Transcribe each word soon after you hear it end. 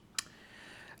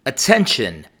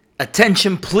Attention,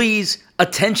 attention please,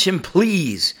 attention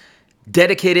please.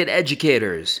 Dedicated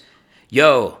educators.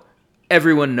 Yo,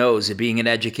 everyone knows that being an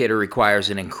educator requires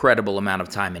an incredible amount of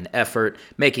time and effort,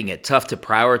 making it tough to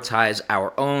prioritize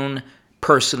our own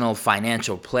personal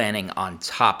financial planning on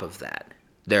top of that.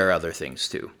 There are other things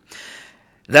too.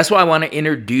 That's why I want to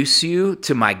introduce you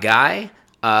to my guy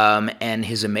and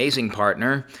his amazing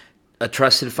partner, a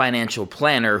trusted financial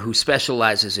planner who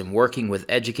specializes in working with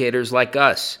educators like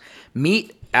us.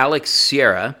 Meet Alex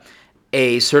Sierra,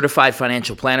 a certified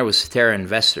financial planner with Cetera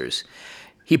Investors.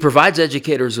 He provides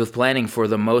educators with planning for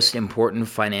the most important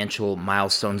financial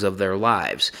milestones of their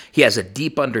lives. He has a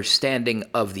deep understanding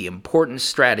of the important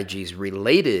strategies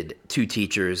related to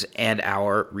teachers and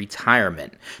our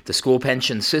retirement, the school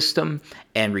pension system,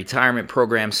 and retirement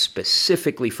programs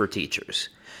specifically for teachers.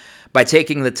 By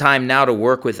taking the time now to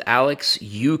work with Alex,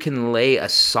 you can lay a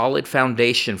solid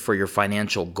foundation for your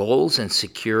financial goals and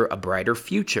secure a brighter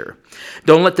future.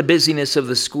 Don't let the busyness of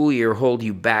the school year hold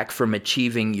you back from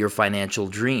achieving your financial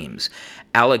dreams.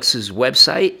 Alex's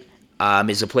website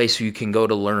is a place where you can go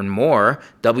to learn more,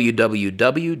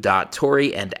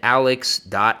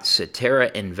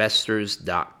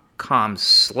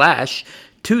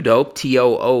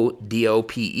 www.toriandalex.ceterainvestors.com/toodope,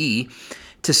 TOODOPE,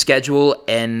 to schedule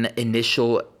an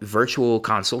initial virtual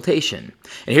consultation.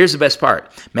 And here's the best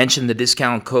part. Mention the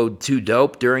discount code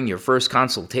 2DOPE during your first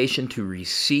consultation to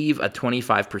receive a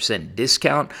 25%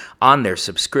 discount on their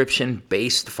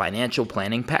subscription-based financial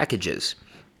planning packages.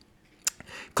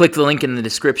 Click the link in the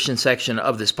description section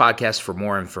of this podcast for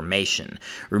more information.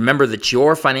 Remember that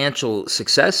your financial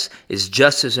success is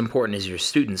just as important as your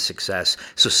student success,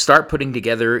 so start putting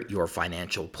together your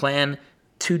financial plan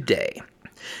today.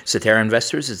 Cetera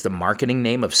Investors is the marketing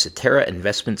name of Cetera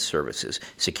Investment Services.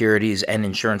 Securities and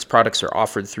insurance products are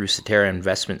offered through Cetera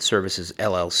Investment Services,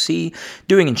 LLC,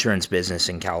 doing insurance business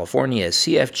in California as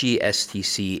CFG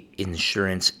STC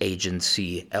Insurance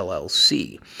Agency,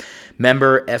 LLC.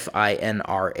 Member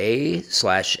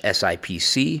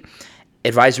FINRA/SIPC.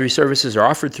 Advisory services are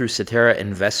offered through Cetera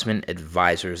Investment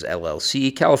Advisors,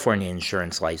 LLC, California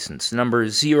Insurance License Number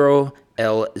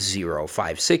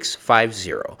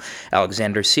 0L05650.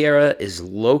 Alexander Sierra is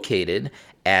located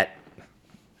at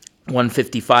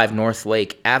 155 North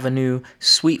Lake Avenue,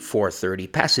 Suite 430,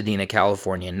 Pasadena,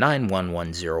 California,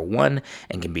 91101,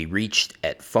 and can be reached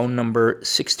at phone number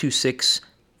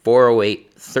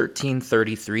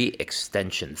 626-408-1333,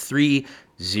 extension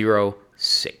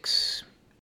 306.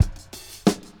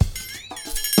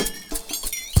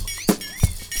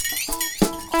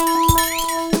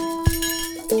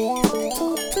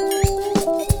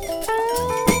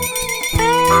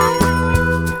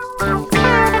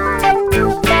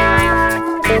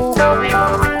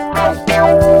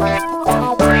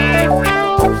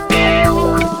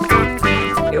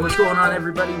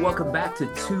 Everybody, welcome back to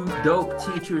Two Dope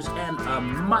Teachers and a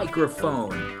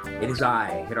Microphone. It is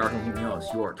I, Gerardo Munoz,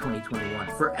 your 2021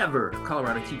 Forever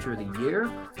Colorado Teacher of the Year,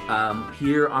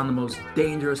 here on the most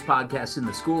dangerous podcast in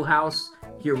the schoolhouse.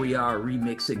 Here we are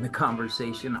remixing the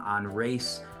conversation on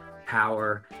race,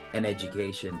 power, and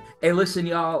education. Hey, listen,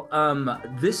 y'all, I'm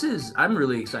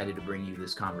really excited to bring you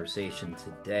this conversation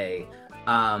today.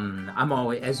 I'm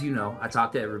always, as you know, I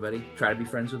talk to everybody, try to be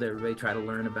friends with everybody, try to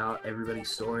learn about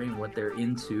everybody's story and what they're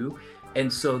into.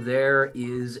 And so there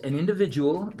is an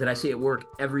individual that I see at work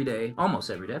every day,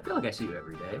 almost every day. I feel like I see you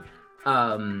every day.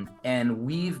 And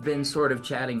we've been sort of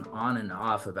chatting on and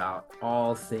off about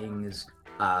all things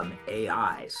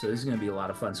AI. So this is going to be a lot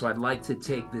of fun. So I'd like to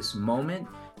take this moment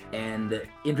and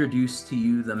introduce to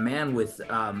you the man with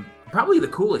probably the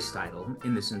coolest title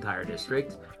in this entire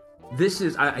district. This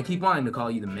is, I keep wanting to call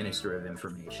you the Minister of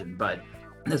Information, but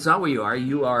that's not what you are.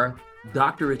 You are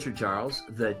Dr. Richard Charles,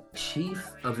 the Chief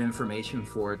of Information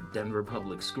for Denver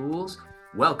Public Schools.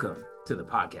 Welcome to the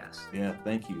podcast. Yeah,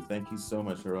 thank you. Thank you so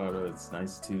much, Gerardo. It's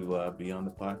nice to be on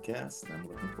the podcast. I'm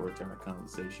looking forward to our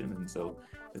conversation. And so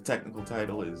the technical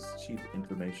title is Chief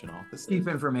Information Officer. Chief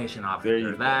Information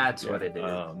Officer. That's what it is.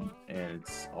 And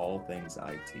it's all things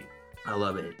IT. I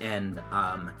love it. And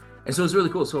so it's really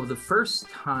cool. So the first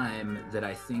time that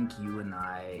I think you and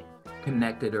I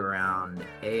connected around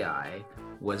AI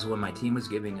was when my team was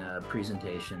giving a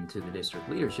presentation to the district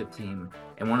leadership team.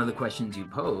 And one of the questions you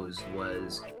posed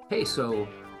was, hey, so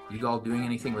you all doing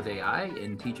anything with AI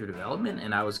in teacher development?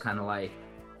 And I was kind of like,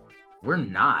 we're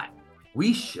not.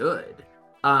 We should.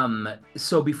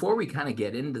 So before we kind of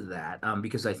get into that,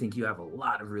 because I think you have a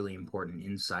lot of really important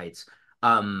insights,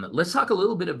 let's talk a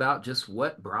little bit about just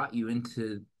what brought you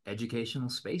into educational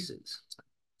spaces.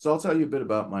 So I'll tell you a bit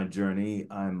about my journey.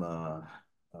 I'm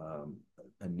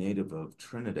a native of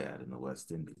Trinidad in the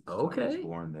West Indies. I was Okay.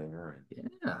 born there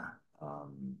Yeah.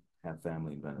 and have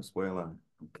family in Venezuela.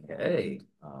 Okay.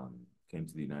 And, came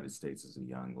to the United States as a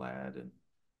young lad and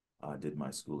did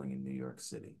my schooling in New York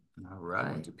City. All I went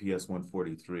right. to PS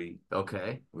 143,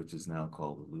 Okay. which is now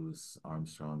called the Louis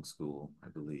Armstrong School, I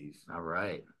believe, All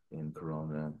right. in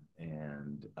Corona,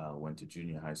 and went to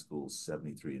junior high school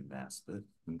 73 in Maspeth,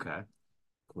 Okay.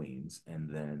 Queens, and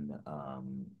then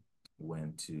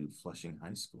went to Flushing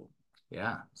High School.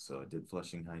 Yeah. So I did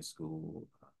Flushing High School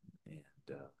and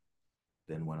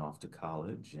then went off to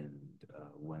college and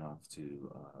went off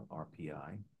to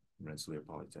RPI, Rensselaer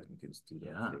Polytechnic Institute.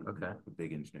 Yeah. Okay. A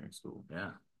big engineering school.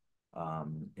 Yeah.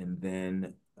 And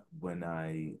then when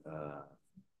I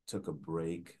took a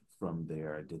break from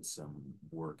there, I did some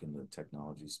work in the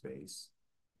technology space,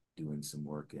 doing some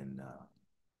work in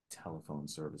telephone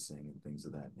servicing and things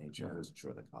of that nature. I wasn't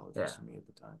sure that college was for me at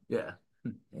the time. Yeah.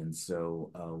 And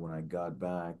so when I got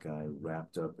back, I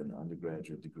wrapped up an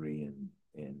undergraduate degree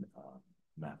in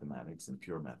mathematics and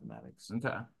pure mathematics.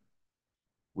 Okay.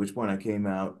 Which point I came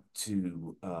out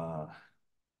to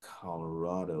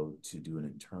Colorado to do an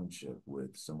internship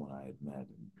with someone I had met,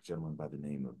 a gentleman by the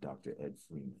name of Dr. Ed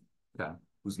Freeman, Okay.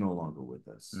 who's no longer with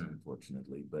us,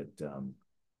 unfortunately, but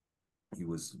he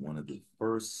was one of the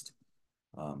first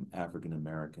African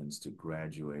Americans to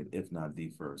graduate, if not the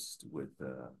first, with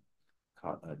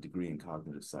a degree in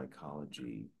cognitive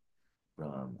psychology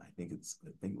from I think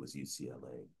it was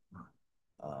UCLA.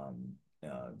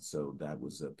 So that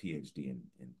was a PhD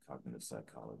in cognitive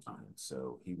psychology, and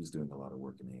so he was doing a lot of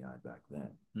work in AI back then.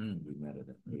 We met at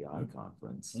an AI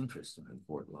conference. Interesting. In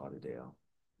Fort Lauderdale.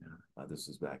 Yeah. This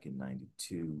was back in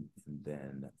 '92, and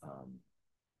then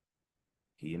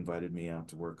he invited me out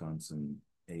to work on some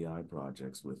AI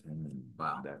projects with him,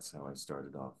 and that's how I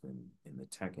started off in the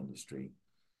tech industry.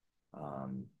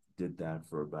 Did that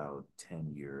for about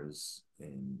 10 years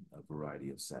in a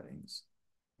variety of settings,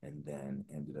 and then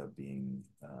ended up being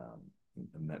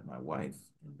met my wife,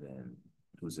 and then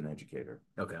who's an educator.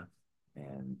 Okay.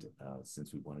 And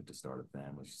since we wanted to start a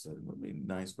family, she said it would be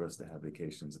nice for us to have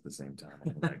vacations at the same time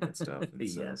and all that good stuff. And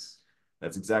so Yes.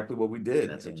 that's exactly what we did.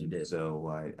 That's what you did. So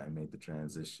I made the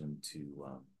transition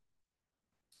to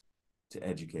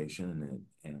education,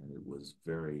 and it was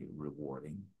very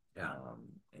rewarding. Yeah.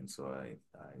 And so I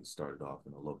started off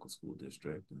in a local school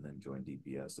district and then joined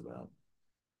DPS about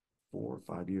 4 or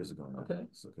 5 years ago now. Okay.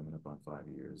 So coming up on 5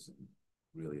 years, and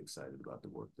really excited about the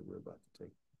work that we're about to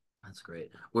take. That's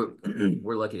great. We're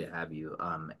lucky to have you.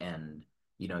 And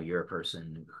you know, you're a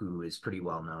person who is pretty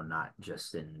well known, not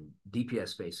just in DPS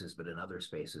spaces, but in other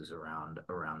spaces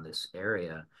around this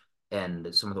area.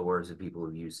 And some of the words that people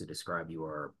have used to describe you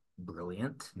are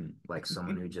brilliant, like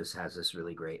someone who just has this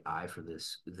really great eye for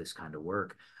this kind of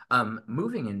work.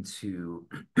 Moving into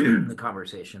the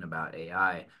conversation about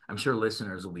AI, I'm sure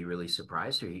listeners will be really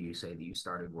surprised to hear you say that you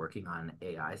started working on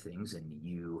AI things and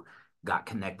you got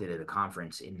connected at a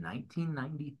conference in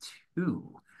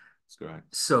 1992. That's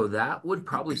correct. So that would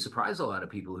probably surprise a lot of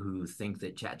people who think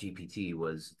that ChatGPT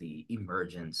was the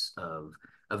emergence of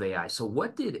AI. So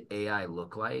what did AI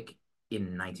look like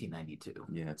in 1992?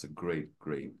 Yeah, it's a great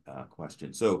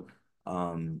question. So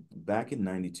back in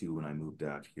 '92, when I moved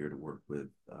out here to work with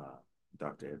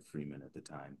Dr. Ed Freeman at the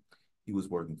time, he was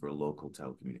working for a local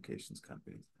telecommunications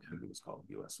company. I think it was called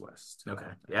US West. Okay.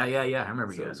 Yeah. I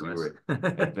remember so US we West. were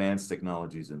Advanced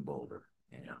Technologies in Boulder,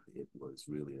 and it was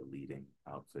really a leading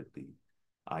outfit. The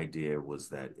idea was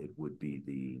that it would be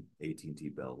the AT&T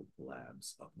Bell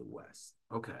Labs of the West.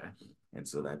 Okay. And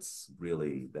so that's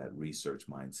really that research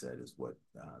mindset is what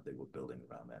they were building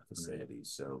around that facility. Right.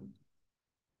 So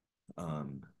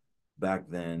back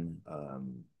then,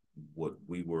 what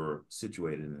we were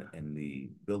situated in, and the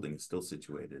building is still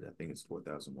situated, I think it's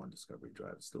 4001 Discovery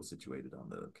Drive, it's still situated on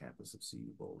the campus of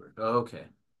CU Boulder. Okay.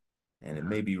 And it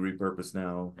may be repurposed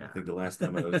now. I think the last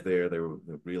time I was there, the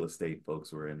real estate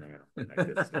folks were in there.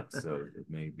 So it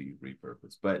may be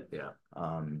repurposed. But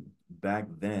back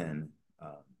then,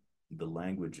 the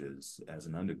languages as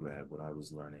an undergrad, what I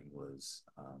was learning was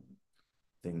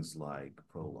things like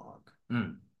Prolog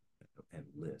and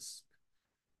Lisp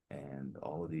and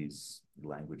all of these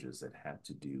languages that had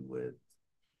to do with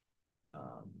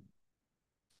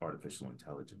artificial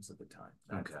intelligence at the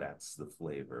time. That's the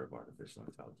flavor of artificial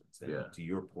intelligence. And to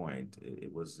your point,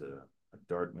 it was a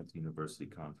Dartmouth University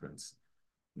conference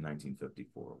in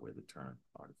 1954 where the term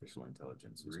artificial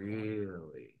intelligence was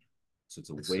really. So it's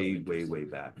a It's so way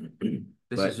back. This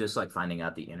is But just like finding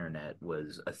out the internet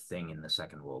was a thing in the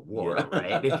Second World War, yeah,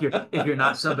 right? If you're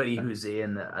not somebody who's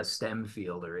in a STEM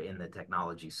field or in the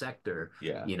technology sector,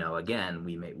 yeah, again,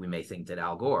 we may think that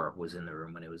Al Gore was in the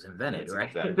room when it was invented, that's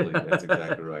right?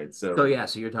 exactly right. So So yeah,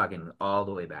 so you're talking all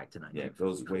the way back to yeah, it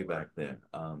goes way 1954. back then.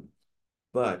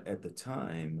 But at the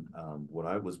time, what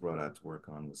I was brought out to work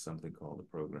on was something called the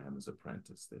Programmer's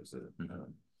Apprentice. There's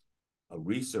a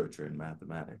researcher in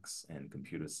mathematics and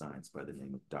computer science by the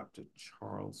name of Dr.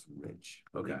 Charles Rich,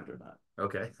 believe Okay. it or not.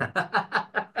 Okay.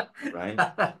 Right?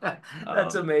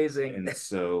 That's amazing. And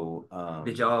so,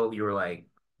 You were like,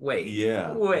 wait,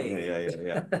 yeah, wait.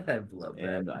 yeah. I love that.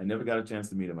 And I never got a chance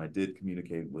to meet him. I did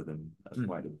communicate with him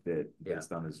quite a bit Yeah.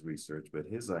 based on his research, but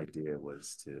his idea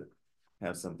was to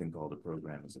have something called a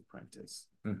programmer's apprentice.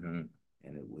 Mm-hmm.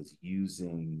 And it was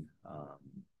using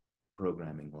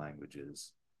programming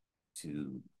languages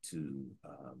to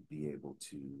be able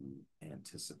to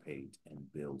anticipate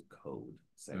and build code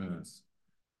segments.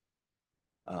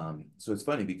 So it's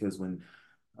funny because when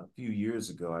a few years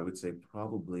ago, I would say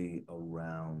probably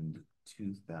around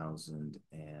 2000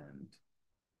 and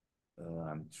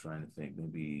I'm trying to think,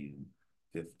 maybe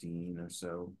 15 or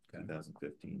so, okay.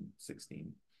 2015,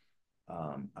 16.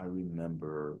 I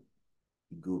remember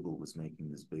Google was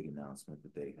making this big announcement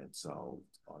that they had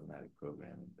solved automatic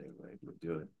programming. They were able to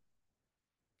do it.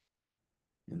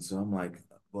 And so I'm like,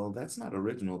 well, that's not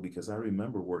original because I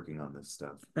remember working on this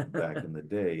stuff back in the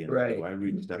day. And right. so I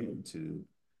reached out to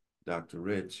Dr.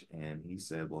 Rich and he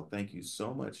said, well, thank you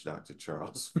so much, Dr.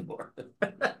 Charles,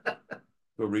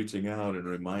 for reaching out and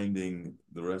reminding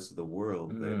the rest of the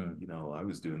world that, I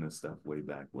was doing this stuff way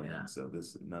back when. Yeah. So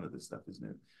none of this stuff is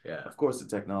new. Yeah. Of course, the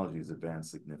technology has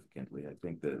advanced significantly. I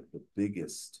think the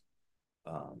biggest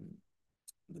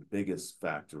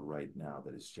factor right now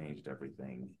that has changed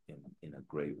everything in a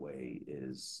great way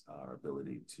is our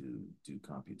ability to do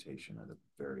computation at a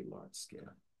very large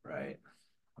scale. Right.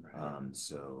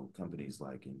 So companies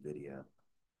like NVIDIA,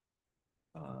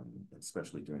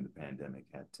 especially during the pandemic,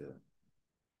 had to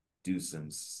do some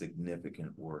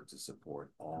significant work to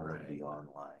support all of the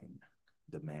online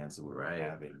demands that we were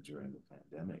having during the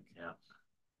pandemic. Yeah.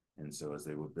 And so as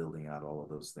they were building out all of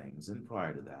those things, and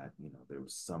prior to that, there were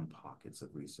some pockets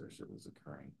of research that was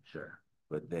occurring. Sure.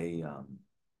 But they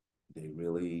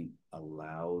really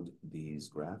allowed these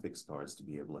graphics cards to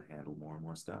be able to handle more and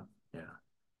more stuff. Yeah.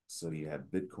 So you have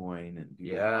Bitcoin and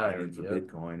people mining for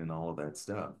Bitcoin and all of that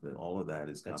stuff. And all of that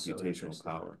is computational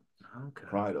power. Okay.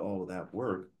 Prior to all of that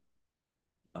work,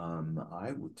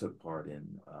 I took part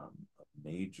in a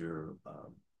major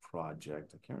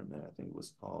project. I can't remember. I think it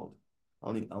was called.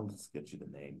 I'll just get you the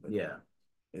name. But yeah,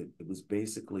 it was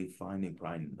basically finding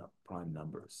prime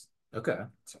numbers. Okay.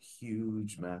 It's a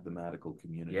huge mathematical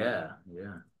community. Yeah.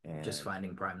 And just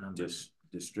finding prime numbers. Just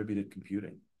distributed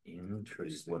computing.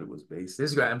 Interesting. Is what it was based. This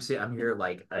is great. I'm here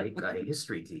like a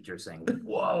history teacher saying,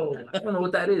 "Whoa, I don't know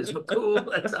what that is, but cool.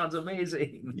 That sounds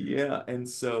amazing." Yeah, and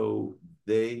so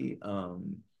they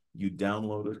you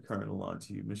download a kernel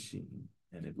onto your machine,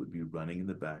 and it would be running in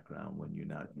the background when you're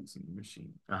not using the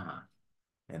machine.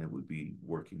 And it would be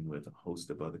working with a host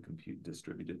of other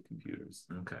distributed computers.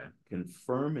 Okay.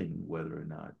 Confirming whether or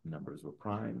not numbers were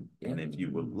prime, and if you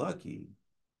were lucky,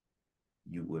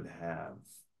 you would have.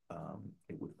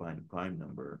 It would find a prime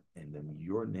number, and then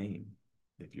your name,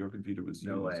 if your computer was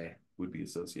used, would be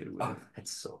associated with it.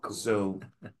 That's so cool. So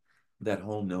that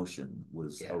whole notion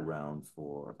was around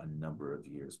for a number of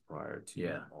years prior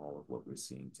to all of what we're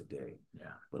seeing today.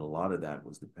 Yeah. But a lot of that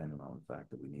was dependent on the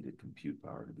fact that we needed compute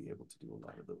power to be able to do a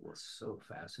lot of the work. So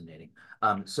fascinating.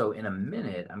 So in a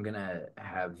minute, I'm going to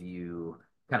have you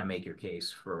kind of make your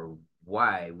case for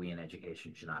why we in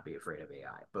education should not be afraid of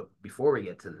AI. But before we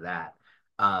get to that,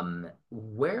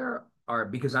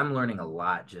 because I'm learning a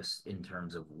lot just in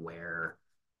terms of where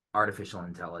artificial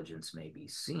intelligence may be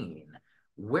seen,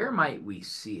 where might we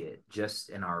see it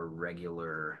just in our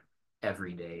regular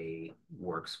everyday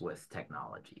works with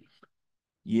technology?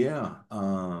 Yeah.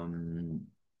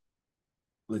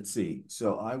 Let's see.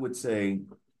 So I would say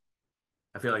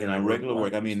I feel like in our regular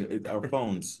work, I mean, our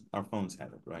phones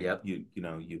have it, right? Yep.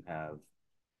 You have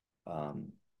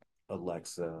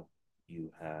Alexa,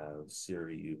 you have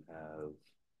Siri, you have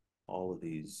all of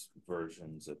these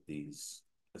versions of these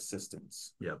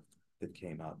assistants that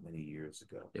came out many years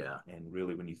ago. Yeah. And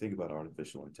really, when you think about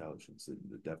artificial intelligence,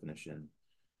 the definition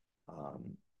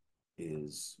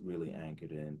is really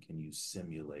anchored in, can you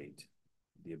simulate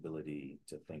the ability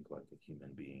to think like a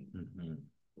human being,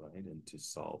 right? And to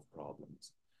solve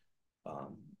problems.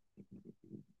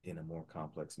 in a more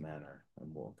complex manner, a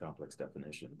more complex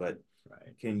definition. But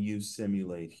Right. can you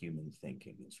simulate human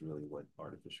thinking is really what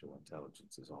artificial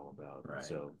intelligence is all about. Right.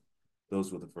 So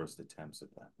those were the first attempts at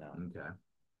that. Now, Okay.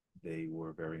 they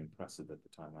were very impressive at the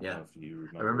time. I Yeah. don't know if you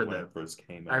I remember when remember it first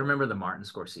came I out. remember the Martin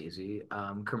Scorsese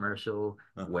commercial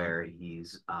Uh-huh. where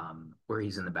he's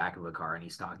in the back of a car and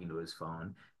he's talking to his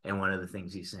phone, and one of the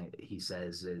things he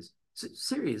says is,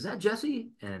 "Siri, is that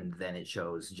Jesse?" And then it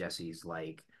shows Jesse's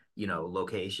like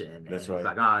location, and That's he's right.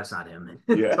 like, "Oh, it's not him."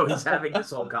 Yeah. So he's having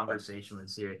this whole conversation with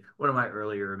Siri. One of my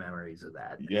earlier memories of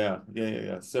that. Yeah.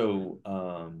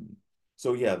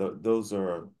 So yeah, those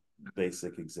are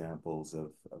basic examples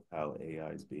of how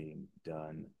AI is being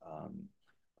done.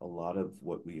 A lot of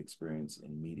what we experience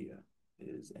in media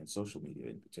is, and social media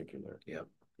in particular, Yep.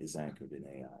 is anchored in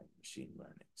AI, machine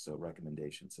learning. So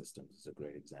recommendation systems is a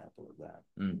great example of that.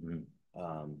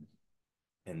 Um,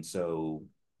 and so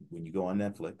when you go on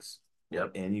Netflix or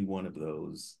Yep. any one of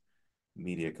those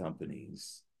media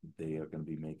companies, they are going to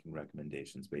be making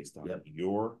recommendations based on Yep.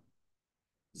 your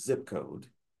zip code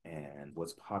and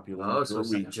what's popular Oh, in so your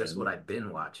it's not just region. what I've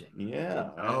been watching. Yeah,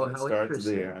 Oh, it how starts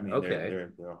interesting. there. I mean, Okay.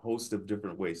 there are a host of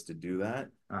different ways to do that.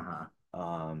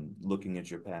 Uh-huh. Looking at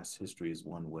your past history is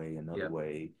one way. Another Yep.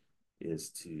 way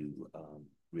is to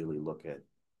really look at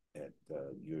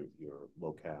your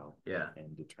locale, Yeah.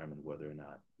 and determine whether or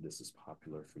not this is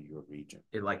popular for your region.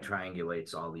 It like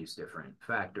triangulates all these different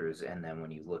factors, and then when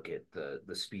you look at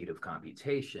the speed of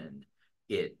computation,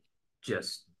 it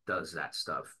just does that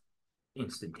stuff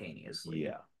instantaneously.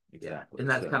 Yeah, Yeah, exactly. and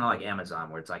that's So kind of like Amazon,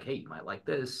 where it's like, hey, you might like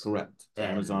this, correct.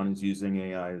 and Amazon is using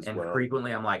AI as and well.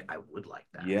 frequently I'm like, I would like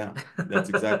Yeah, that's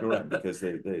exactly right, that. because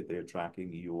they're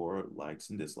tracking your likes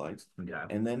and dislikes. Yeah.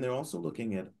 And then they're also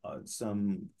looking at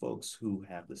some folks who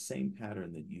have the same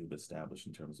pattern that you've established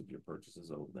in terms of your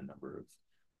purchases over the number of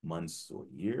months or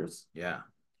years. Yeah.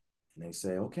 And they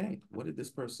say, okay, what did this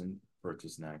person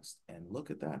purchase next? And look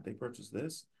at that. They purchased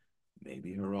this.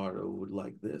 Maybe Gerardo would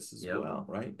like this as Yep. well,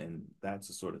 right? And that's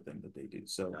the sort of thing that they do.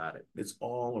 So Got it. it's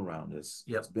all around us.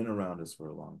 Yep. It's been around us for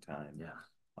a long time. Yeah.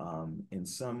 In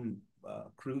some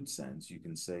crude sense, you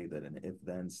can say that an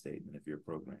if-then statement, if you're a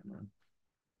programmer,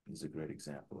 is a great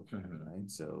example of that,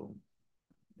 right? So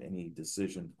any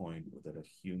decision point that a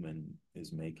human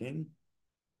is making,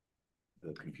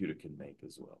 the computer can make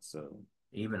as well. So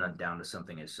even down to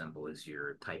something as simple as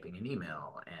you're typing an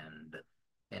email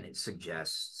and it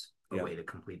suggests a way to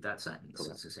complete that sentence.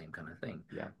 Correct. It's the same kind of thing.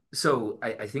 Yeah. So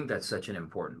I think that's such an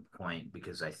important point,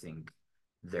 because I think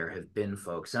there have been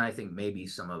folks, and I think maybe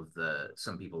some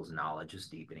people's knowledge is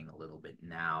deepening a little bit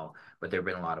now, but there have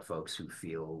been a lot of folks who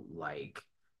feel like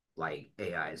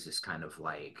AI is just kind of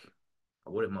like,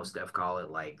 what did Mos Def call it?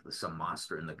 Like some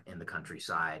monster in the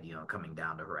countryside, coming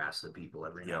down to harass the people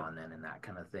every now and then, and that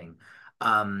kind of thing.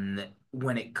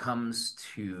 When it comes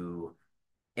to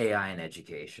AI and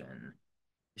education,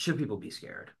 should people be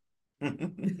scared?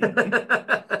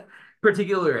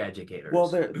 Particular educators.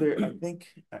 Well,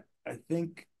 I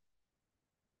think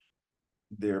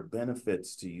there are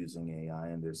benefits to using AI,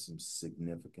 and there's some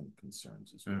significant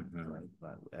concerns as well, right?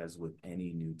 But as with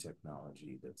any new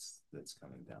technology that's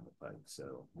coming down the pike,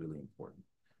 so really important.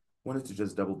 Wanted to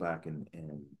just double back and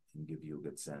give you a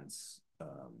good sense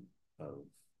of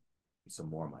some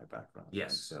more of my background.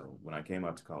 Yes. Right? So when I came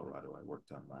out to Colorado, I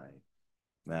worked on my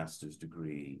master's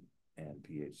degree and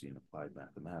PhD in applied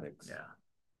mathematics.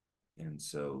 Yeah. And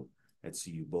so at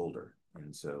CU Boulder,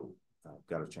 and so I've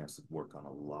got a chance to work on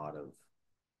a lot of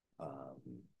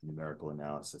numerical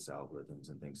analysis algorithms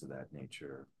and things of that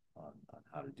nature on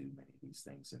how to do many of these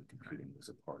things, and computing was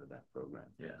a part of that program.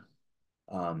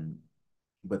 Yeah.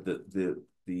 But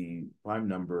the prime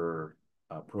number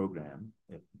program,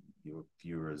 if your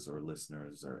viewers or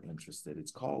listeners are interested,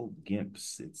 it's called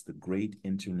GIMPS. It's the Great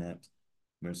Internet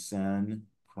Mersenne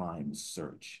Prime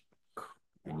Search.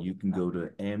 And you can go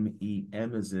to M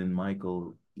as in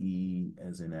Michael, E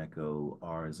as in Echo,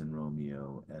 R as in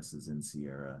Romeo, S as in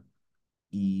Sierra,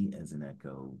 E as in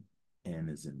Echo, N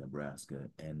as in Nebraska,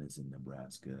 N as in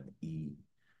Nebraska, E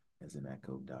as in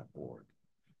Echo.org.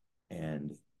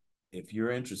 And if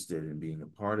you're interested in being a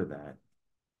part of that,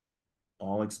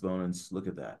 all exponents, look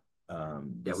at that.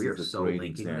 Yeah, we are so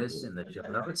linking this in the show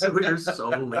notes. We are so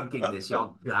linking this.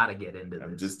 Y'all gotta get into this.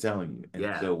 I'm just telling you. And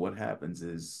yeah. So what happens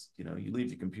is, you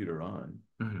leave your computer on,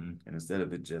 and instead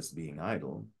of it just being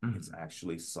idle, it's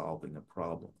actually solving a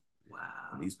problem. Wow.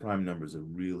 And these prime numbers are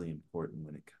really important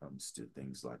when it comes to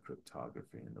things like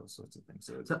cryptography and those sorts of things.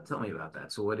 So tell me about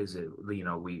that. So what is it? We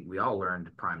all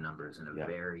learned prime numbers in a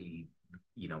very,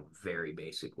 very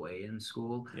basic way in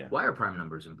school. Yeah. Why are prime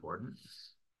numbers important?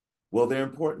 Well, they're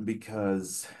important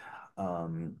because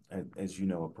As you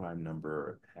know, a prime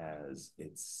number has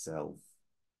itself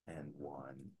and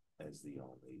one as the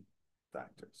only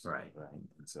factors, Right. right?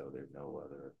 And so there are no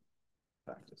other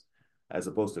factors, as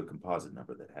opposed to a composite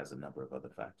number that has a number of other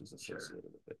factors associated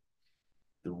with it.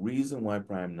 The reason why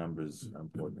prime numbers are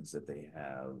important is that they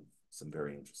have some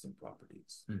very interesting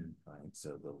properties, right?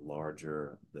 So the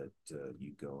larger that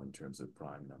you go in terms of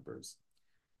prime numbers,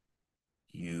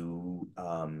 you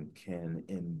can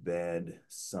embed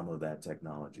some of that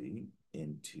technology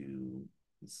into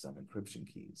some encryption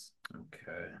keys.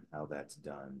 Okay. How that's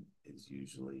done is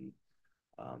usually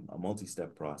a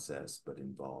multi-step process, but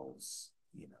involves,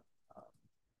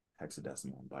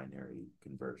 hexadecimal and binary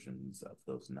conversions of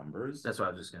those numbers. That's what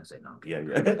I was just gonna say. No. Yeah,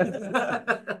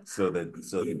 yeah. So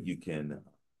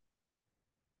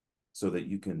that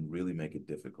you can really make it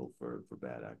difficult for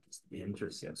bad actors to be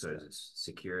Interesting. So there's a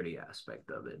security aspect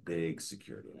of it. Big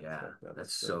security aspect of it.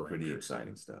 That's so pretty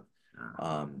exciting stuff.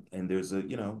 Uh, And there's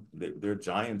there are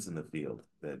giants in the field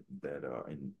that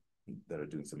are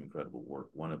doing some incredible work.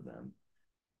 One of them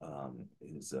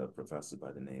is a professor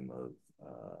by the name of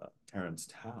Terence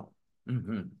Tao.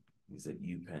 mm-hmm. He's at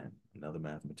UPenn, another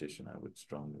mathematician I would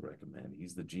strongly recommend.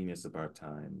 He's the genius of our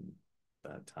time,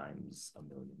 times a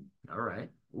million. All right.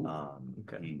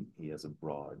 Okay. He has a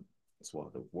broad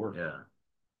swath of work. Yeah.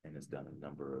 And has done a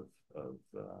number of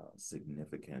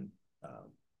significant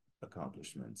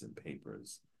accomplishments and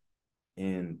papers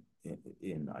in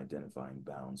identifying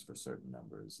bounds for certain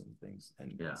numbers and things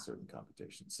and certain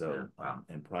computations. So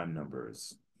and prime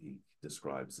numbers he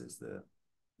describes as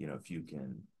if you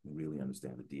can really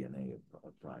understand the DNA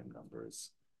of prime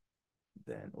numbers,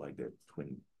 then like their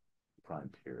twin prime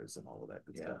pairs and all of that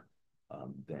good stuff,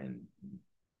 then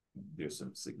there's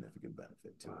some significant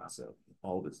benefit to it. So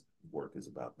all this work is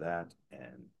about that.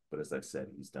 But as I said,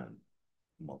 he's done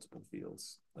multiple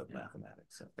fields of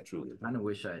mathematics. So truly, I kind of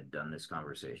wish I had done this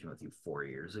conversation with you 4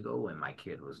 years ago when my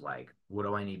kid was like, "What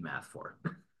do I need math for?"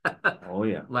 Oh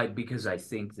yeah, like because I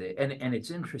think that, and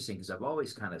it's interesting because I've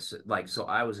always kind of like, so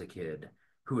I was a kid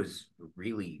who was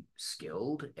really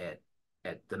skilled at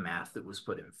the math that was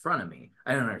put in front of me.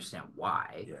 I don't understand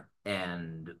why. Yeah.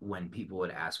 And when people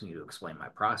would ask me to explain my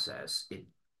process,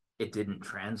 it didn't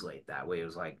translate that way. It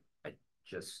was like I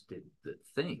just did the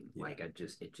thing. Yeah. Like it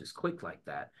just clicked like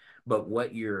that. But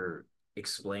what you're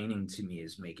explaining to me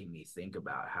is making me think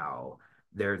about how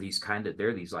there are these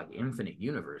like infinite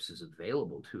universes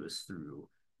available to us through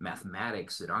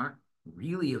mathematics that aren't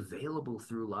really available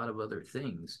through a lot of other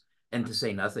things. And to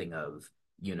say nothing of,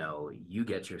 you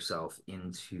get yourself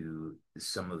into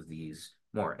some of these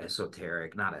more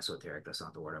esoteric, not esoteric, that's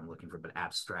not the word I'm looking for, but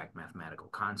abstract mathematical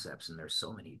concepts. And there's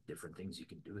so many different things you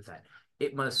can do with that.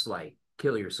 It must like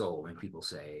kill your soul when people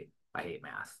say, I hate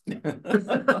math.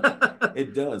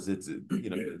 It does. It's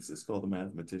called the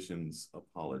mathematician's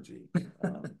apology.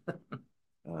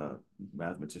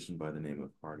 Mathematician by the name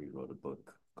of Hardy wrote a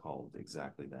book called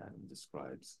exactly that and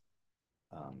describes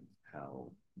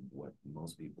how what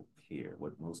most people hear,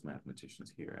 what most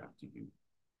mathematicians hear after you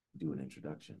do an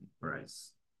introduction, right?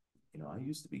 Is, I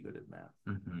used to be good at math,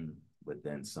 but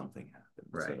then something happened.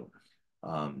 Right.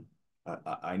 So,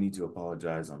 I need to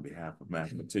apologize on behalf of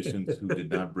mathematicians who did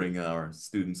not bring our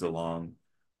students along.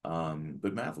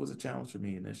 But math was a challenge for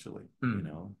me initially,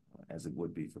 as it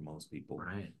would be for most people,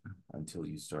 right? Until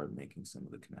you start making some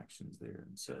of the connections there.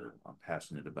 And so I'm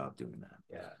passionate about doing that.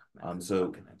 Yeah.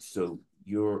 So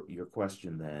your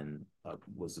question then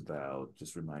was about,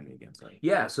 just remind me again, sorry.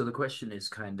 Yeah. So the question is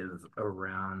kind of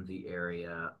around the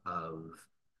area of,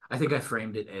 I think I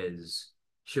framed it as,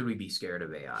 should we be scared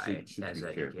of AI should as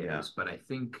educators? Yeah. But I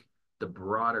think the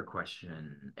broader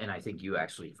question, and I think you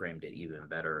actually framed it even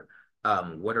better.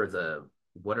 What are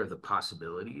the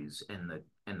possibilities and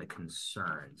the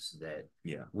concerns that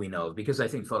we know? Because I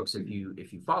think folks, if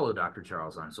you follow Dr.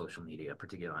 Charles on social media,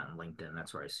 particularly on LinkedIn,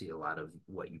 that's where I see a lot of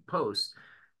what you post.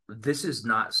 This is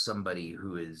not somebody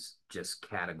who is just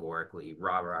categorically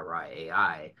rah rah rah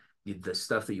AI. The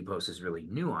stuff that you post is really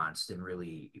nuanced and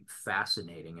really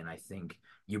fascinating, and I think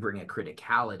you bring a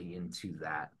criticality into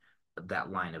that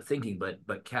line of thinking, but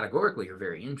categorically you're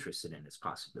very interested in its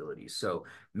possibilities. So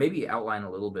maybe outline a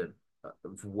little bit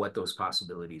of what those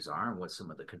possibilities are and what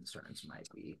some of the concerns might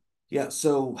be. Yeah,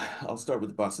 so I'll start with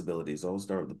the possibilities. I'll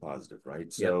start with the positive,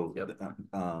 right? So, yep.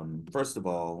 First of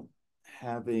all,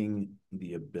 having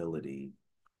the ability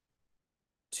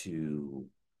to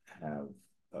have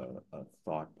a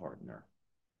thought partner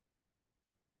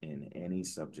in any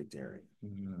subject area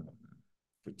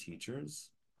for teachers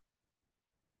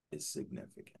is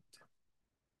significant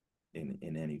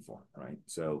in any form, right?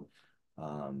 So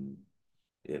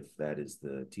if that is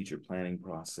the teacher planning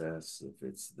process, if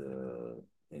it's the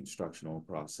instructional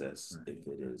process, Right. if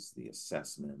it is the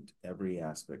assessment, every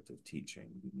aspect of teaching,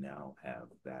 we now have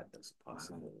that as a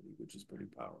possibility, which is pretty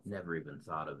powerful. Never even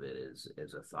thought of it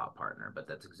as a thought partner, but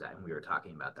that's exactly, we were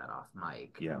talking about that off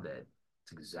mic. Yeah. That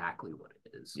it's exactly what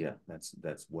it is. Yeah, that's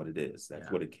what it is. That's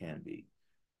Yeah. what it can be.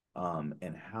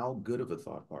 And how good of a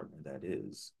thought partner that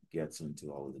is gets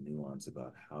into all of the nuance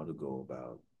about how to go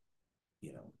about,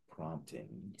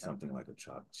 prompting something like a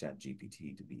chat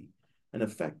GPT to be an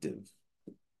effective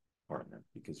partner,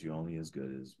 because you're only as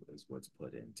good as what's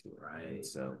put into it. Right. And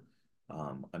so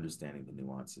understanding the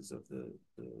nuances of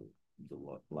the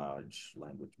large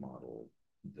language model,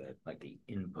 that Like the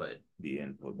input,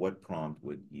 what prompt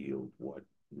would yield what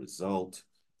result.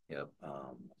 Yep.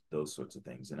 Those sorts of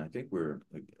things. And I think we're,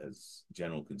 as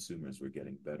general consumers, we're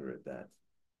getting better at that.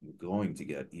 We're going to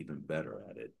get even better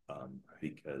at it,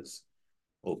 because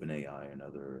OpenAI and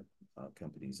other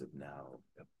companies have now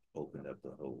opened up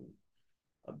the whole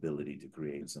ability to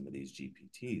create some of these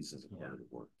GPTs as a part of the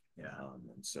work. Yeah.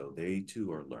 And so they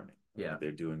too are learning. Yeah.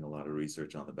 They're doing a lot of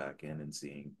research on the back end and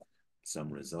seeing some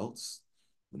results.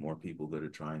 The more people that are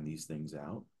trying these things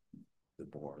out, the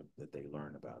more that they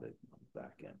learn about it on the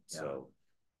back end.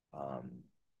 Yeah.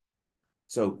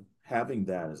 So having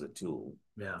that as a tool,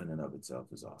 Yeah. in and of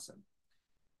itself, is awesome.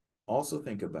 Also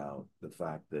think about the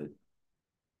fact that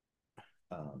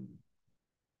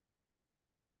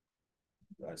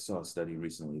I saw a study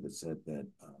recently that said that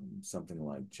something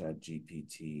like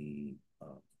ChatGPT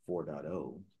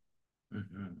 4.0,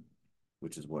 Mm-hmm.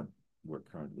 which is what we're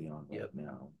currently on right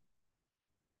now,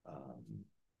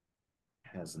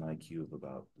 has an IQ of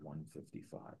about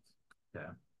 155.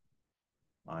 Yeah.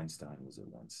 Einstein was at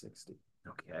 160.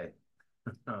 Okay.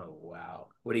 Oh, wow.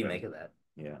 What do you make of that?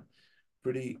 Yeah.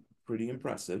 Pretty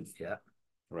impressive. Yeah.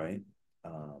 Right.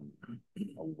 A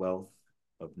wealth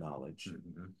of knowledge.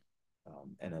 Mm-hmm.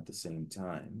 And at the same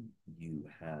time, you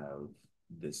have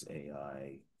this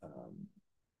AI,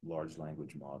 large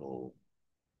language model,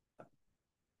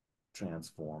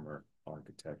 transformer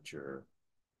architecture,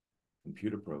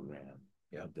 computer program,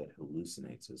 that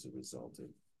hallucinates as a result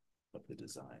of the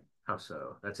design. How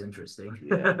so? That's interesting.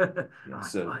 Yeah.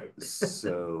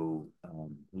 So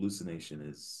hallucination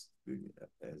is,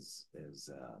 as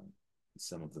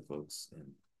some of the folks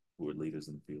who are leaders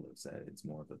in the field have said, it's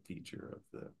more of a feature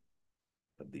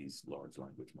of these large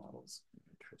language models.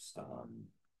 Interesting.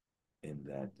 In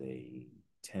that they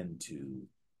tend to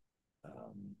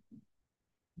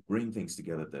bring things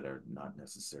together that are not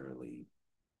necessarily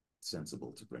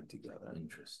sensible to bring together.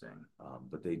 Interesting.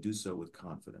 But they do so with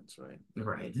confidence, right?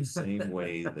 Right. The same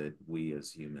way that we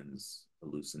as humans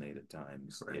hallucinate at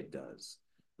times, right. It does.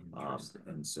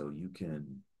 And so you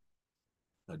can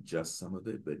adjust some of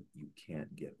it, but you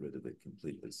can't get rid of it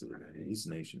completely. So right.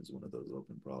 Hallucination is one of those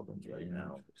open problems right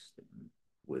now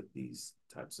with these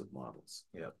types of models.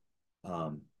 Yep.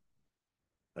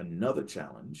 Another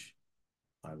challenge,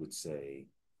 I would say,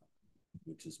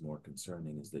 which is more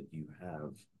concerning, is that you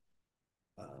have,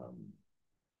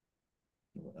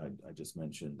 I just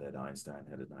mentioned that Einstein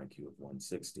had an IQ of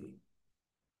 160.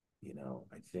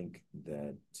 I think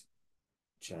that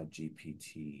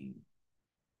ChatGPT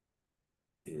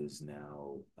is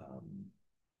now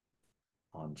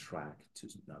on track to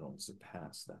not only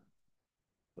surpass that,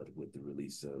 but with the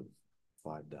release of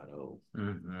 5.0,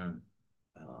 mm-hmm.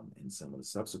 And some of the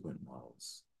subsequent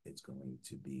models, it's going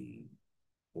to be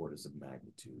orders of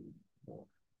magnitude more.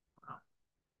 Wow.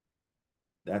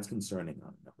 That's concerning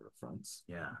on a number of fronts.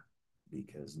 Yeah.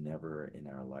 Because never in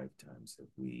our lifetimes have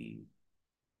we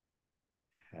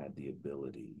had the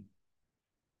ability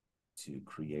to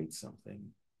create something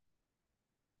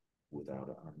without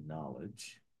our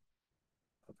knowledge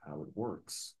of how it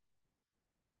works,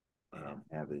 and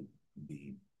have it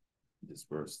be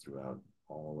dispersed throughout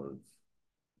all of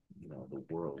the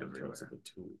world. Everywhere. In terms of a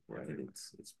tool, right?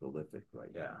 It's prolific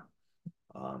right now.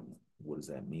 What does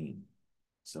that mean?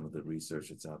 Some of the research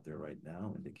that's out there right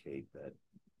now indicate that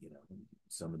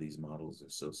some of these models are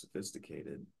so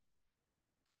sophisticated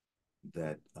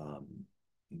that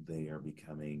they are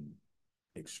becoming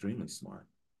extremely smart.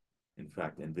 In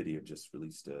fact, NVIDIA just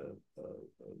released a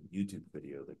YouTube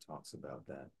video that talks about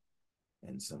that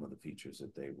and some of the features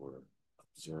that they were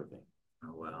observing.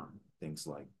 Oh, wow. Things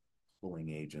like pulling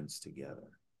agents together,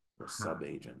 or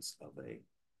sub-agents of a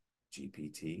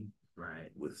GPT, right,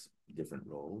 with different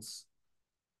roles.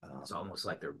 It's almost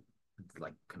like they're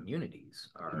like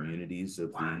communities of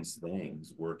these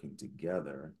things working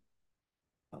together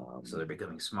So they're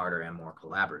becoming smarter and more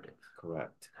collaborative.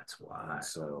 Correct. That's why. And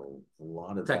so a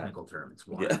lot of technical term, it's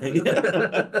why.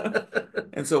 Yeah.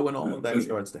 And so when all of that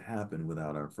starts to happen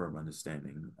without our firm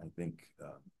understanding, I think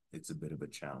it's a bit of a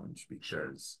challenge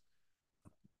because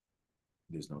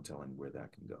there's no telling where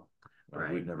that can go.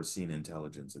 Right. We've never seen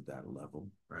intelligence at that level.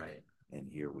 Right. And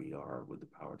here we are with the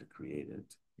power to create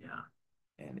it. Yeah.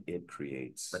 And it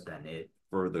creates but then it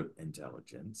further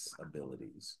intelligence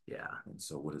abilities. Yeah. And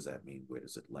so what does that mean? Where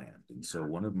does it land? And so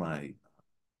one of my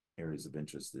areas of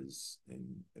interest is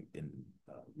in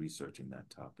researching that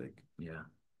topic. Yeah.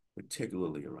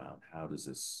 Particularly around how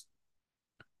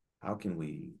can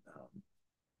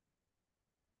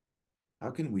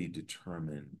we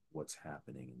determine what's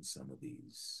happening in some of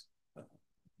these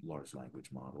large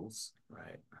language models,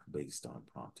 right, based on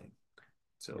prompting.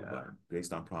 So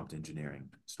based on prompt engineering,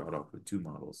 start off with two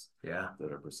models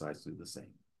that are precisely the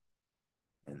same,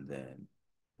 and then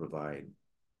provide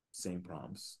same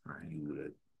prompts. Right.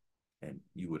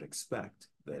 You would expect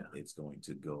that it's going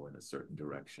to go in a certain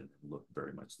direction and look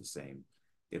very much the same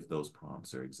if those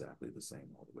prompts are exactly the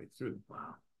same all the way through.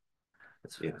 Wow.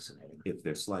 That's fascinating. If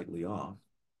they're slightly off,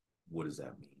 what does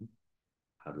that mean?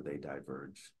 How do they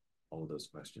diverge? All of those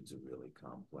questions are really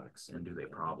complex. And do they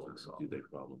problem solve? Do they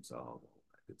problem solve? All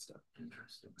that good stuff.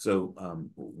 Interesting. So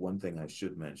one thing I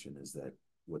should mention is that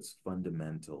what's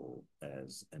fundamental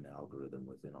as an algorithm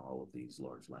within all of these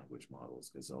large language models,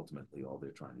 because ultimately all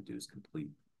they're trying to do is complete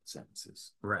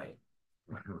sentences. Right.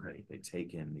 Right. They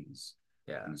take in these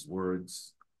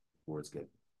words get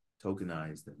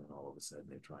tokenized, and then all of a sudden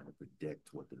they're trying to predict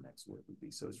what the next word would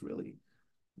be. So it's really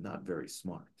not very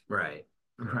smart. Right.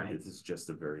 Right. This is just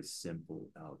a very simple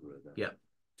algorithm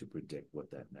to predict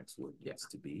what that next word needs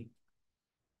to be.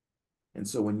 And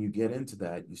so when you get into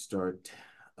that, you start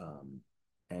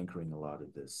anchoring a lot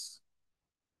of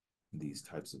these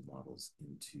types of models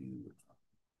into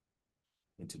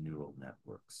neural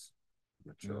networks,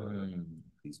 which are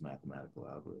these mathematical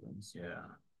algorithms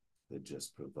that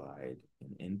just provide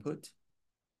an input,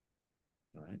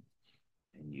 right?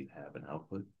 And you have an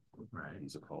output. Right.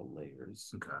 These are called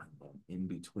layers. Okay. And in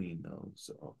between those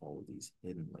are all of these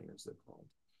hidden layers, they're called.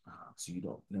 So you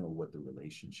don't know what the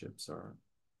relationships are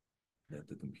that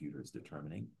the computer is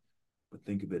determining, but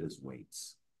think of it as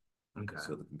weights. Okay.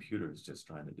 So the computer is just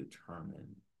trying to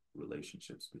determine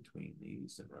relationships between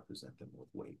these and represent them with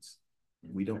weights.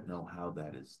 We don't know how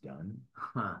that is done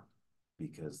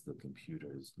because the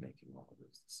computer is making all of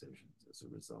those decisions as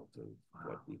a result of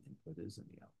what the input is and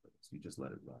the output. So you just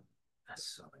let it run. That's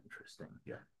so interesting.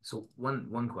 Yeah. So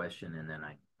one question, and then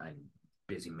I'm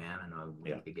busy man. I know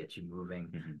we need to get you moving.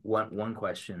 Mm-hmm. One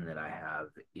question that I have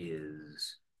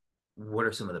is, what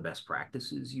are some of the best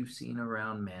practices you've seen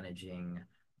around managing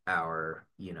our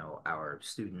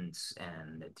students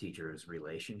and teachers'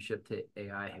 relationship to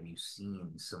AI? Have you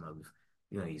seen some of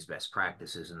these best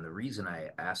practices? And the reason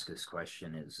I ask this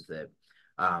question is that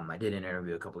I did an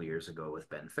interview a couple of years ago with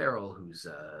Ben Farrell, who's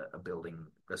a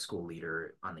school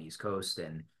leader on the East Coast.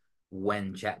 And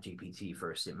when ChatGPT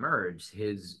first emerged,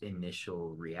 his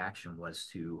initial reaction was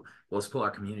to, well, let's pull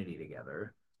our community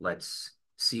together. Let's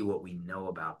see what we know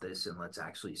about this, and let's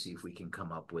actually see if we can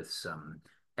come up with some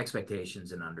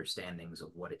expectations and understandings of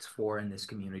what it's for in this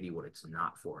community, what it's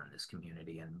not for in this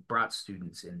community, and brought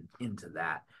students into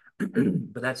that.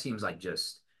 But that seems like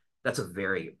that's a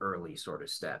very early sort of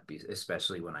step,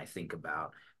 especially when I think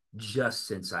about just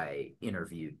since I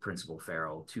interviewed Principal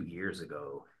Farrell 2 years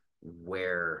ago,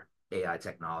 where AI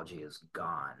technology has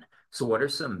gone. So what are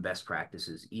some best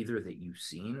practices either that you've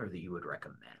seen or that you would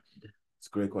recommend? It's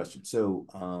a great question. So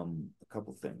a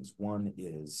couple things. One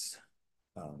is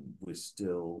we're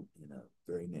still in a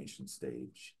very nascent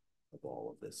stage of all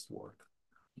of this work.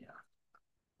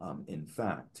 Yeah. In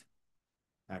fact,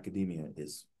 academia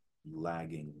is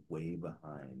lagging way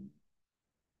behind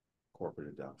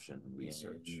corporate adoption and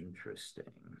research.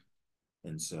 Interesting.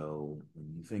 And so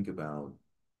when you think about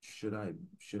should I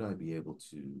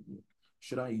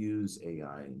use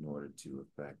AI in order to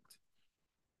affect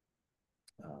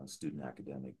student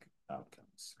academic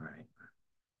outcomes? Right.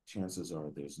 Chances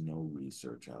are there's no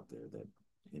research out there that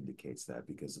indicates that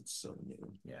because it's so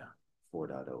new. Yeah.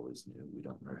 4.0 is new. We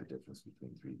don't know the difference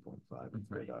between 3.5 and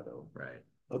 4.0. Right.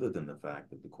 Other than the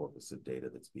fact that the corpus of data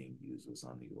that's being used was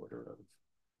on the order of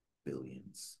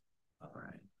billions.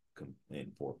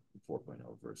 In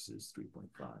 4.0 versus 3.5.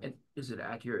 And is it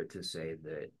accurate to say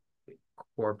that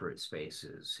corporate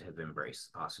spaces have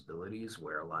embraced possibilities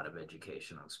where a lot of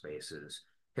educational spaces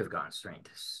have gone straight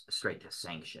to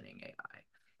sanctioning AI?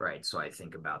 Right. So I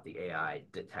think about the AI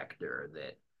detector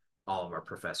that all of our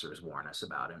professors warn us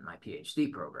about in my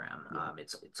PhD program. Yeah.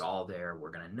 It's all there.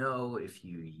 We're gonna know if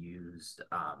you used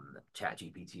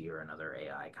ChatGPT or another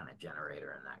AI kind of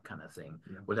generator and that kind of thing.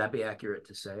 Yeah. Would that be accurate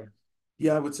to say?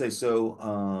 Yeah, I would say so.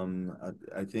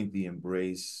 I think the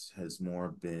embrace has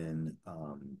more been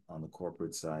on the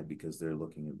corporate side because they're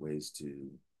looking at ways to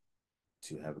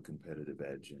have a competitive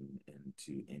edge and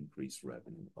to increase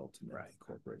revenue ultimately, right.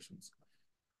 Corporations.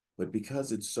 But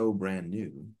because it's so brand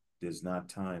new, there's not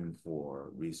time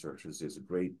for researchers. There's a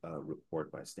great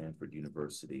report by Stanford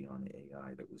University on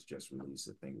AI that was just released.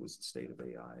 I think it was the state of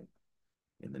AI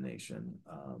in the nation.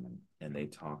 And they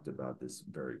talked about this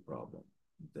very problem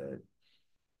that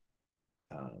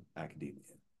academia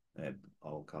at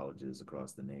all colleges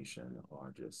across the nation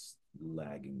are just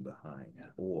lagging behind, yeah.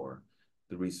 Or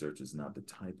the research is not the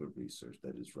type of research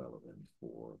that is relevant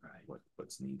for right.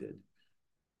 what's needed.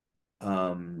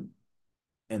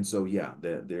 And so, yeah,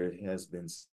 there has been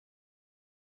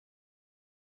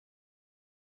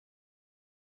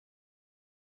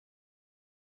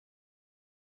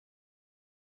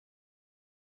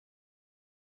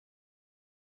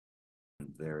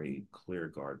very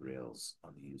clear guardrails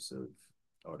on the use of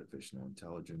artificial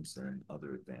intelligence and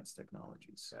other advanced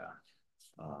technologies. Yeah.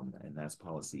 And that's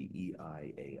policy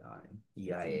EIAI.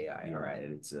 EIAI, yeah, all right.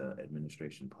 It's an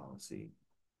administration policy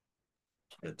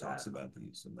that talks about the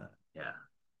use of that. Yeah.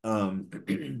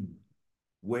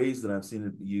 Ways that I've seen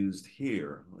it used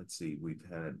here, let's see, we've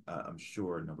had, I'm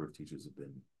sure a number of teachers have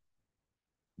been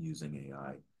using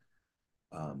AI.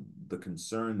 The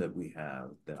concern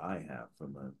that I have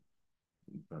from the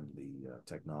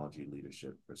technology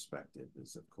leadership perspective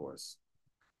is, of course,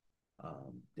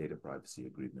 data privacy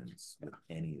agreements with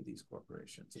any of these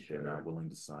corporations. If they're not willing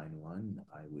to sign one,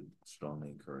 I would strongly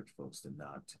encourage folks to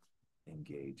not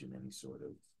engage in any sort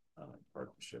of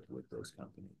partnership with those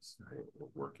companies, or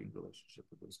working relationship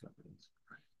with those companies.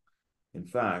 In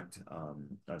fact,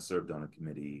 I served on a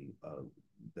committee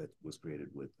that was created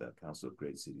with the Council of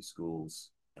Great City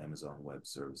Schools, Amazon Web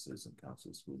Services, and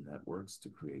Council of School Networks to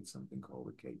create something called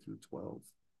the K through 12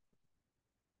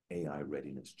 AI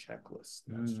readiness checklist.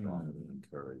 I strongly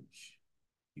encourage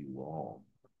you all,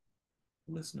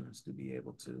 listeners, to be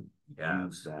able to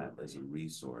use that as a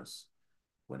resource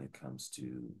when it comes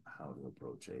to how to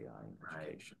approach AI in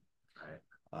education. Right.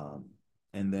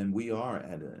 And then we are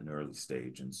at an early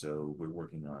stage, and so we're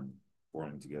working on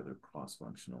forming together a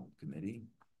cross-functional committee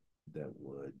that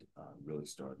would really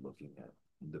start looking at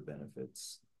the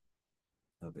benefits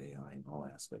of AI in all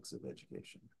aspects of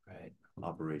education. Right.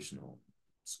 Operational,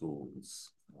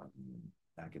 schools,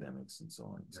 academics, and so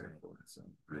on and so forth. So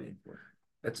really important.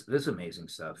 This is amazing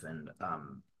stuff, and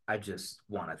I just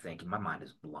want to thank you. My mind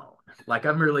is blown. Like,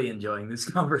 I'm really enjoying this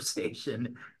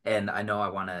conversation, and I know I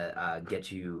want to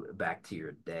get you back to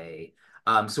your day.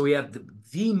 So we have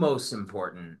the most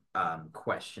important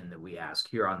question that we ask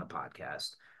here on the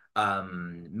podcast.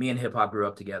 Me and hip hop grew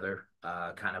up together,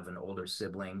 kind of an older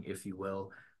sibling, if you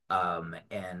will.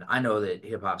 And I know that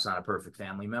hip hop's not a perfect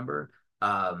family member,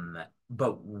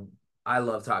 but I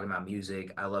love talking about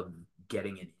music. I love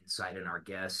getting an insight in our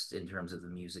guests in terms of the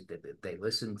music that they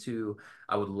listen to.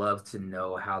 I would love to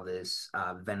know how this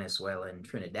Venezuelan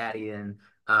Trinidadian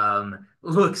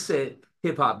looks at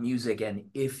hip hop music, and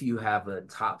if you have a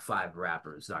top 5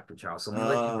 rappers, Dr. Charles. So let me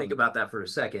let you think about that for a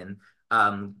second.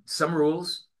 Some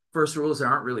rules. First rules, there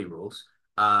aren't really rules.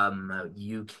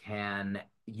 You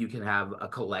can have a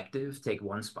collective take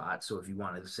one spot. So if you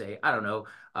wanted to say, I don't know,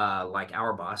 like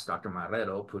our boss, Dr.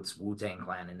 Marrero, puts Wu-Tang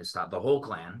Clan in his top, the whole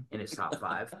clan in his top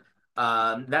 5.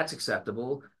 That's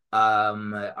acceptable.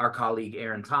 Our colleague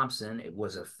Aaron Thompson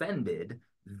was offended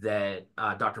that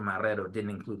Dr. Marrero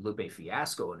didn't include Lupe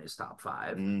Fiasco in his top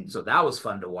 5. So that was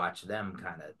fun to watch them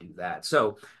kind of do that.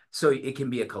 So it can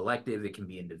be a collective, it can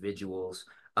be individuals.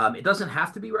 It doesn't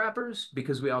have to be rappers,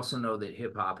 because we also know that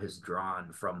hip hop has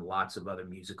drawn from lots of other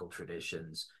musical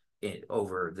traditions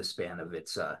over the span of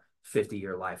its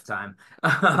 50-year lifetime.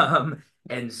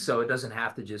 And so it doesn't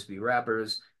have to just be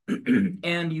rappers.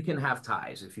 And you can have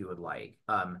ties if you would like.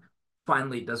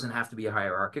 Finally, it doesn't have to be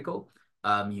hierarchical.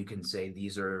 You can say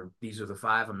these are the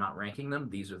 5. I'm not ranking them.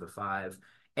 These are the 5.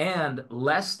 And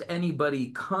lest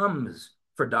anybody comes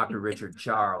for Dr. Richard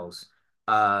Charles,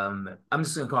 I'm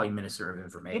just going to call you Minister of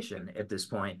Information at this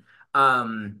point.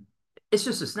 It's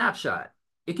just a snapshot.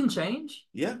 It can change.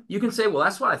 Yeah. You can say, well,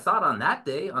 that's what I thought on that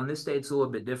day. On this day, it's a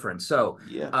little bit different. So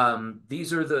yeah.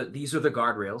 These are the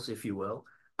guardrails, if you will.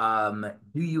 Do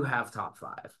you have top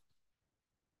 5?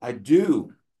 I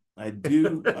do. I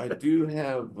do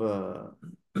have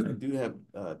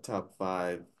top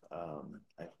 5.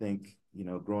 I think,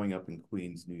 growing up in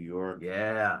Queens, New York.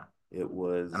 Yeah. It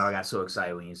was. I know I got so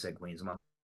excited when you said Queen's Mom.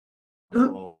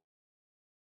 Oh,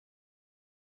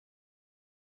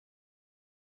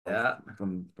 Yeah.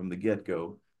 From the get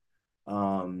go.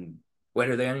 Wait,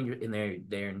 are they in there?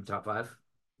 They're in top 5?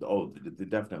 Oh, they're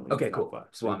definitely Okay, in the top cool. 5.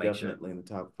 So I'll They're make sure. definitely in the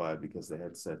top 5 because they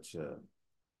had such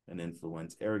an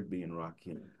influence. Eric B. and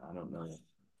Rakim. I don't know.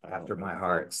 After my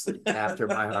heart. After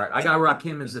my heart. I got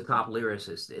Rakim as the top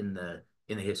lyricist in the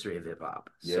history of hip hop.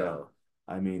 Yeah. So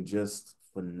I mean, just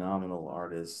phenomenal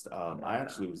artist. I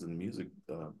actually was in the music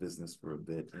business for a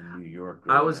bit in New York.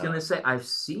 I was gonna say I've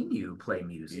seen you play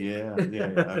music. Yeah.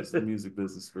 I was in the music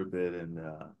business for a bit and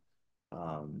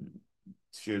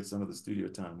shared some of the studio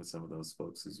time with some of those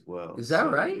folks as well. Is that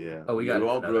right? Yeah. Oh, we got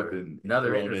all grew up in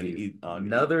another interview.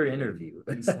 Another interview.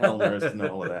 East Elmhurst and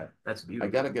all of that. That's beautiful. I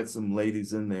gotta get some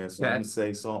ladies in there, so I'm gonna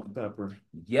say Salt-N-Pepa.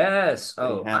 Yes.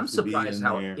 Oh, I'm to be surprised in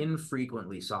how there.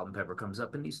 infrequently Salt-N-Pepa comes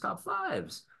up in these top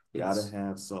 5s. Gotta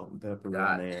have Salt-N-Pepa in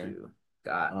there.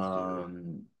 Got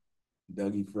to.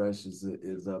 Dougie Fresh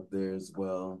is up there as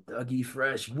well. Dougie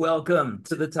Fresh, welcome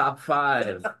to the top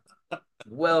 5.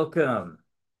 Welcome.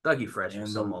 Dougie Fresh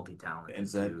is so multi-talented.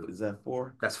 Is that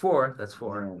 4? That's 4. That's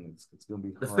 4. Man, it's gonna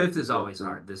be hard. The 5th is always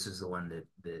hard. This is the one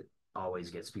that always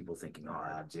gets people thinking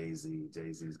hard.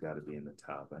 Jay-Z's got to be in the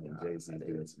top. I mean, Jay-Z's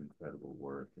doing some incredible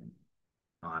work, and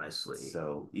honestly,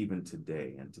 so even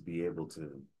today, and to be able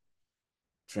to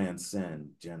transcend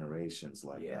generations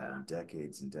like that,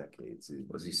 decades and decades.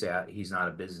 What does he say? He's not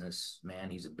a businessman.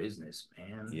 He's a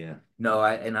businessman. Yeah. No,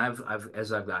 I've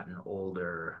as I've gotten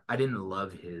older, I didn't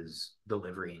love his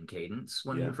delivery and cadence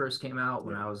when he first came out.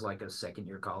 When I was like a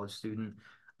second-year college student,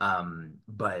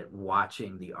 but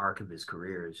watching the arc of his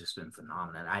career has just been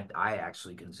phenomenal. I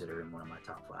actually consider him one of my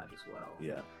top 5 as well.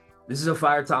 Yeah. This is a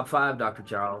fire top 5, Dr.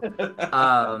 Charles.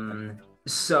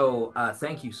 So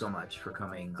thank you so much for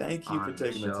coming. Thank you for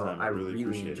taking the time. I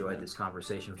really enjoyed this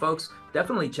conversation. Folks,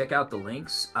 definitely check out the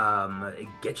links.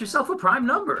 Get yourself a Prime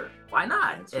number. Why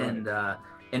not? That's right.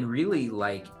 And really,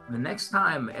 like, the next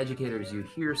time, educators, you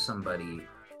hear somebody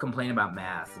complain about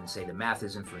math and say the math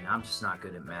isn't for me, I'm just not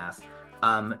good at math,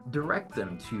 direct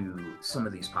them to some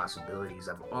of these possibilities.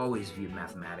 I've always viewed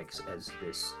mathematics as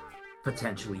this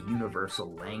potentially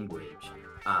universal language,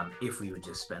 if we would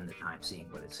just spend the time seeing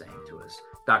what it's saying to us.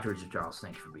 Dr. Richard Charles,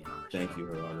 thanks for being on the show. Thank you,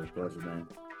 Gerardo. Pleasure, man.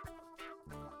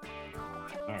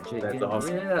 That's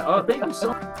awesome. Yeah. Oh, thank you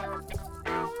so much.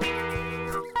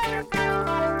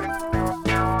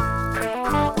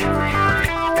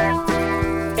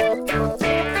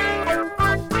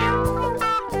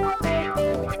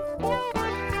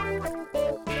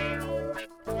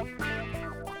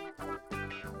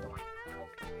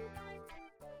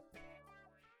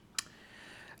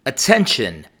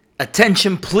 Attention,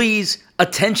 attention please,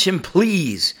 attention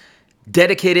please,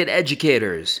 dedicated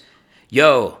educators.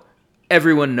 Yo,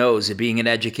 everyone knows that being an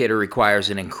educator requires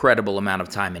an incredible amount of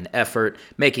time and effort,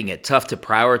 making it tough to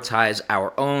prioritize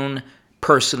our own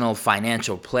personal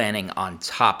financial planning on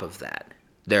top of that.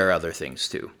 There are other things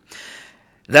too.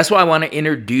 That's why I want to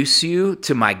introduce you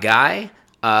to my guy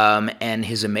and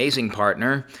his amazing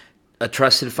partner, a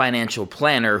trusted financial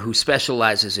planner who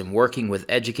specializes in working with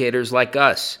educators like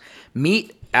us.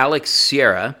 Meet Alex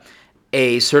Sierra,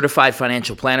 a certified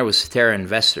financial planner with Cetera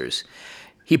Investors.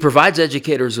 He provides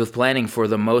educators with planning for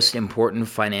the most important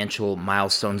financial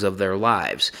milestones of their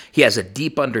lives. He has a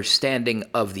deep understanding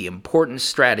of the important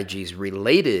strategies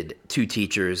related to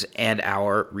teachers and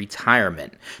our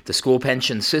retirement, the school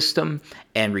pension system,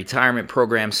 and retirement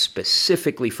programs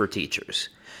specifically for teachers.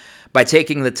 By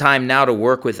taking the time now to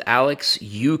work with Alex,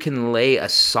 you can lay a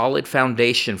solid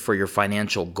foundation for your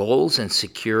financial goals and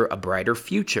secure a brighter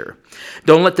future.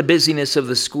 Don't let the busyness of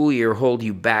the school year hold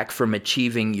you back from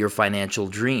achieving your financial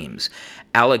dreams.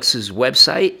 Alex's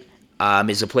website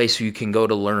is a place where you can go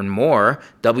to learn more,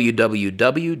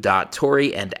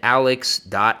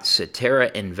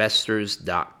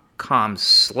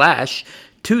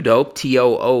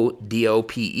 www.toriandalex.ceterainvestors.com/toodope,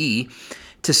 TOODOPE,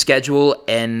 to schedule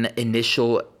an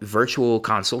initial virtual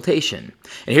consultation.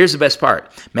 And here's the best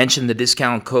part. Mention the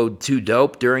discount code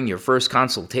 2DOPE during your first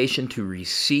consultation to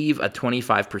receive a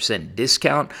 25%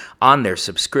 discount on their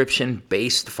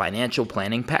subscription-based financial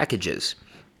planning packages.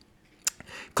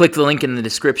 Click the link in the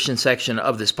description section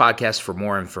of this podcast for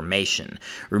more information.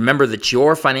 Remember that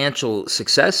your financial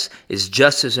success is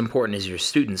just as important as your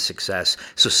student success,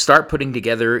 so start putting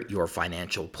together your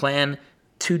financial plan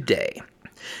today.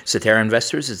 Cetera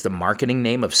Investors is the marketing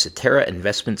name of Cetera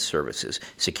Investment Services.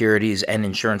 Securities and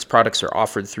insurance products are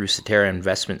offered through Cetera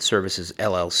Investment Services,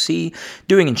 LLC,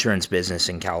 doing insurance business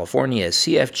in California as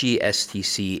CFG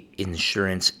STC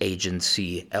Insurance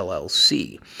Agency,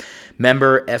 LLC.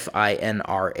 Member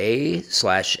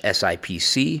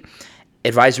FINRA/SIPC.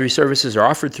 Advisory services are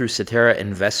offered through Cetera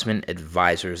Investment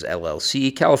Advisors,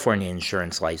 LLC, California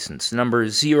Insurance License Number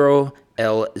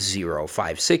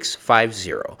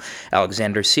 0L05650.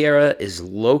 Alexander Sierra is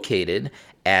located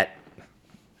at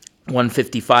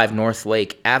 155 North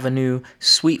Lake Avenue,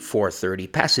 Suite 430,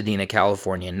 Pasadena,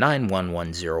 California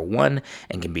 91101,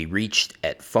 and can be reached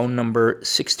at phone number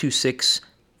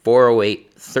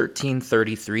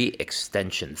 626-408-1333,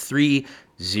 extension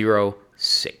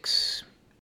 306.